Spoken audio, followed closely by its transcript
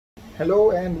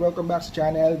Hello and welcome back sa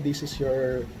channel. This is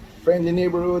your friendly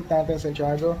neighborhood, Tantan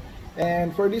Santiago. And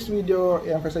for this video,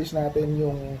 i-emphasize natin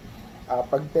yung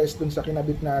pag-test dun sa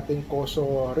kinabit nating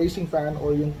Koso racing fan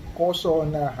or yung Koso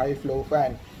na high flow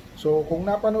fan. So kung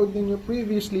napanood niyo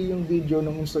previously yung video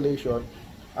ng installation,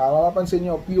 mapapansin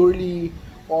nyo purely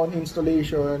on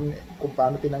installation, kung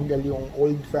paano tinanggal yung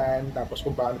old fan, tapos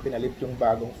kung paano pinalit yung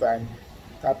bagong fan,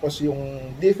 tapos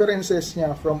yung differences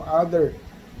niya from other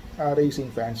racing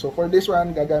fan. So for this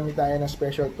one, gagamit tayo ng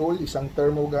special tool, isang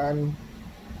thermogun,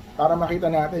 para makita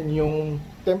natin yung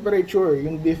temperature,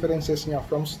 yung differences niya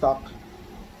from stock,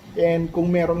 and kung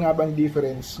meron nga bang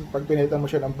difference pag pinalitan mo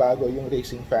siya ng bago yung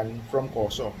racing fan from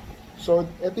Koso. So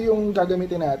ito yung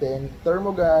gagamitin natin,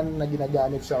 thermogun na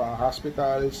ginagamit sa mga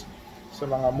hospitals, sa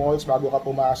mga malls bago ka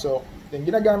pumasok. Then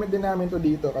ginagamit din namin to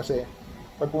dito kasi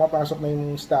pag pumapasok na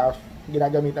yung staff,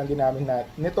 ginagamitan din namin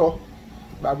nito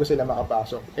bago sila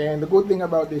makapasok. And the good thing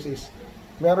about this is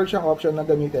meron siyang option na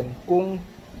gamitin kung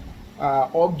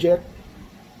object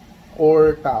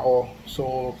or tao.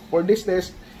 So for this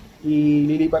test,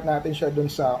 ililipat natin siya dun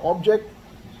sa object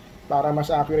para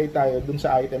mas accurate tayo dun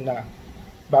sa item na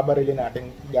babarilin natin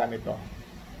gamit to.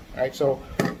 Alright, so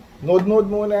node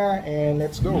muna and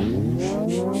let's go.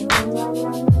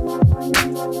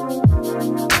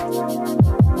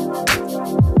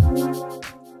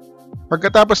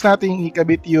 Pagkatapos nating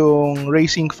ikabit yung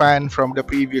racing fan from the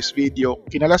previous video,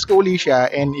 kinalas ko uli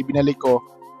siya and ibinalik ko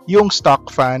yung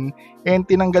stock fan and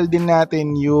tinanggal din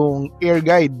natin yung air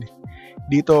guide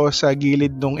dito sa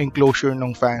gilid ng enclosure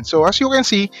ng fan. So as you can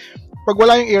see, pag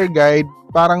wala yung air guide,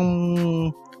 parang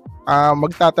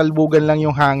magtatalbugan lang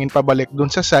yung hangin pabalik dun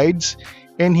sa sides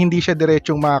and hindi siya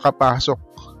diretsong makakapasok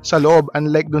sa loob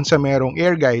unlike dun sa merong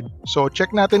air guide. So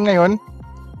check natin ngayon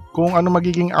kung ano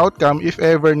magiging outcome if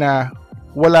ever na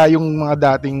wala yung mga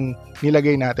dating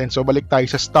nilagay natin. So balik tayo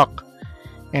sa stock.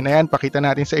 And ayan, pakita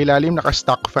natin sa ilalim,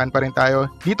 naka-stock fan pa rin tayo.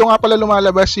 Dito nga pala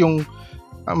lumalabas yung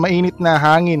mainit na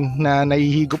hangin na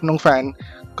nahihigop ng fan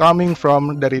coming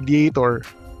from the radiator.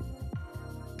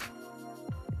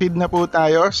 Feed na po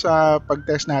tayo sa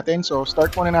pag-test natin. So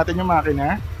start muna natin yung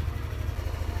makina.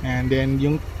 And then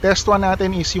yung test 1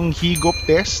 natin is yung higop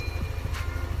test.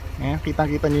 Ayan,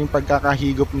 kitang-kita nyo yung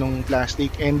pagkakahigop ng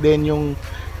plastic. And then yung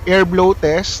air blow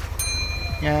test.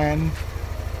 Yan.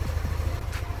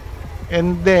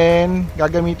 And then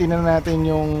gagamitin na natin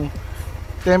yung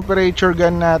temperature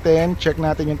gun natin. Check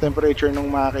natin yung temperature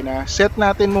ng makina. Set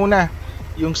natin muna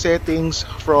yung settings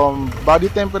from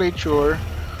body temperature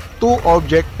to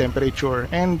object temperature.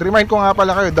 And remind ko nga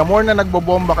pala kayo, the more na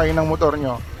nagbobomba kayo ng motor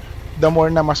nyo, the more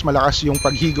na mas malakas yung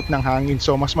paghigop ng hangin.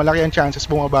 So mas malaki ang chances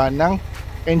bumaba ng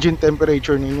engine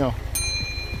temperature ninyo.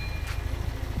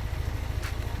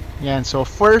 Yan, so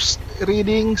first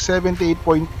reading 78.2,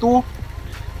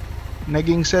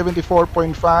 naging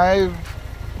 74.5,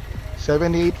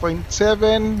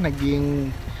 78.7,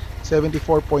 naging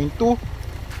 74.2,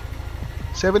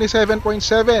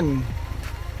 77.7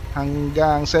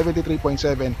 hanggang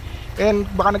 73.7. And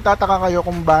baka nagtataka kayo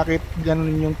kung bakit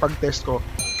ganun yung pag-test ko.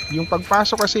 Yung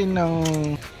pagpasok kasi ng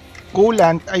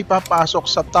coolant ay papasok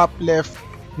sa top left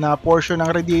na portion ng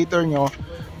radiator nyo,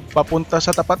 papunta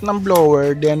sa tapat ng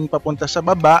blower, then papunta sa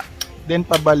baba, then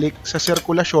pabalik sa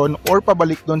sirkulasyon or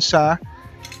pabalik doon sa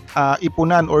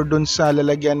ipunan or doon sa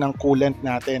lalagyan ng coolant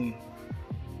natin.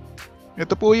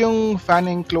 Ito po yung fan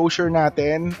enclosure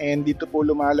natin and dito po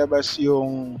lumalabas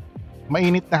yung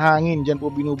mainit na hangin, dyan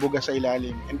po binubuga sa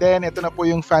ilalim. And then ito na po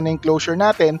yung fan enclosure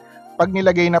natin pag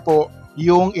nilagay na po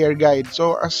yung air guide.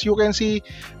 So as you can see,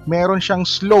 meron siyang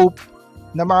slope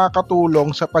na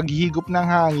makakatulong sa paghigop ng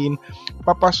hangin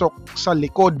papasok sa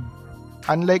likod.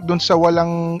 Unlike dun sa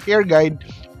walang air guide,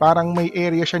 parang may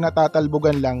area siya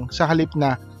natatalbugan lang sa halip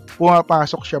na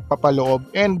pumapasok siya papaloob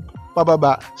and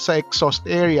pababa sa exhaust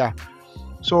area.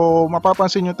 So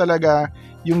mapapansin nyo talaga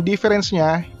yung difference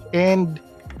niya and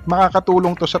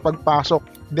makakatulong to sa pagpasok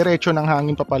diretso ng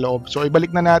hangin papaloob. So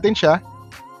ibalik na natin siya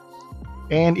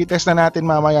and itest na natin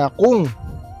mamaya kung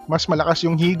mas malakas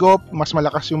yung higop, mas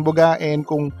malakas yung buga, and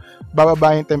kung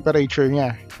bababa yung temperature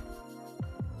niya.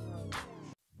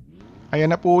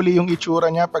 Ayan na po uli yung itsura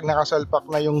niya pag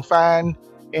nakasalpak na yung fan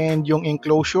and yung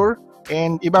enclosure.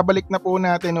 And ibabalik na po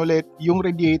natin ulit yung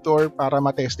radiator para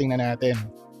matesting na natin.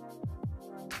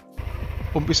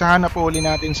 Umpisahan na po uli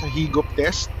natin sa higop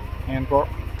test. Ayan po.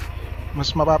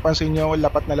 Mas mapapansin nyo,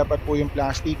 lapat na lapat po yung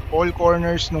plastic. All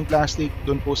corners ng plastic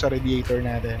dun po sa radiator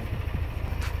natin.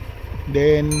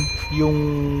 Then yung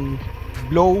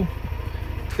blow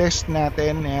test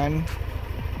natin, ayan,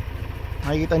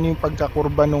 makikita nyo yung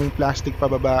pagkakurba ng plastic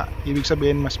pababa. Ibig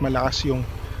sabihin mas malakas yung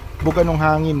buga ng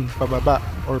hangin pababa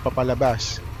or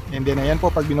papalabas. And then ayan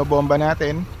po, pag binobomba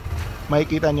natin,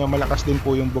 makikita nyo malakas din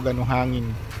po yung buga ng hangin.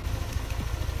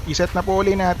 Iset na po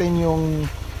uli natin yung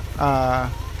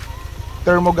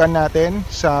thermogun natin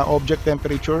sa object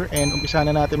temperature and umpisa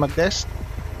na natin mag-test.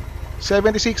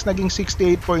 76 naging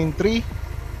 68.3,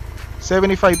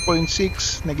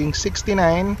 75.6 naging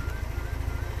 69,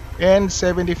 and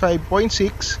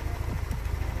 75.6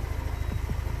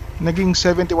 naging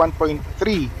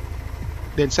 71.3.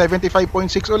 Then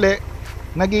 75.6 uli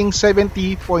naging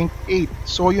 70.8.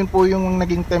 So yun po yung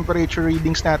naging temperature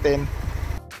readings natin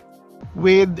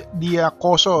with the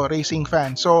Koso racing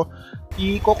fan. So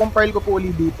i-compile ko po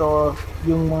ulit dito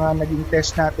yung mga naging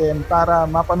test natin para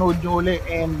mapanood nyo ulit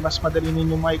and mas madali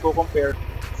ninyo ma-compare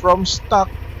from stock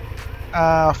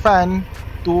fan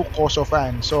to Koso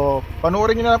fan. So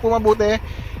panoorin nyo na lang po mabuti.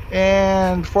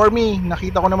 And for me,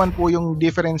 nakita ko naman po yung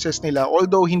differences nila.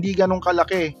 Although hindi ganun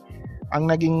kalaki ang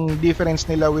naging difference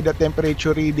nila with the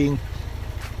temperature reading.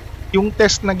 Yung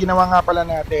test na ginawa nga pala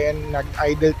natin,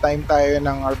 nag-idle time tayo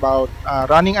ng about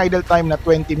running idle time na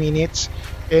 20 minutes.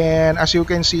 And as you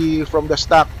can see from the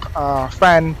stock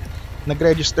fan,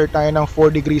 nag-register tayo ng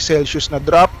 4 degrees Celsius na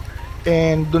drop.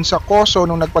 And dun sa Koso,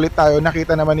 nung nagpalit tayo,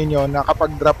 nakita naman ninyo na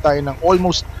kapag drop tayo ng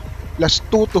almost plus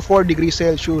 2 to 4 degrees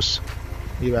Celsius.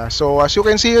 Diba? So as you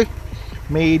can see,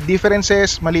 may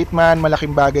differences, maliit man,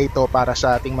 malaking bagay ito para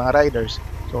sa ating mga riders.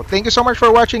 So thank you so much for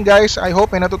watching guys. I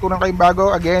hope may natutunan kayong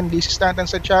bago. Again, this is Tantan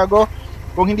Santiago.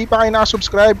 Kung hindi pa kayo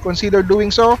nakasubscribe, consider doing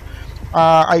so.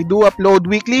 I do upload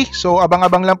weekly, so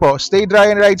abang-abang lang po. Stay dry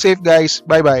and ride safe guys.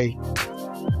 Bye bye.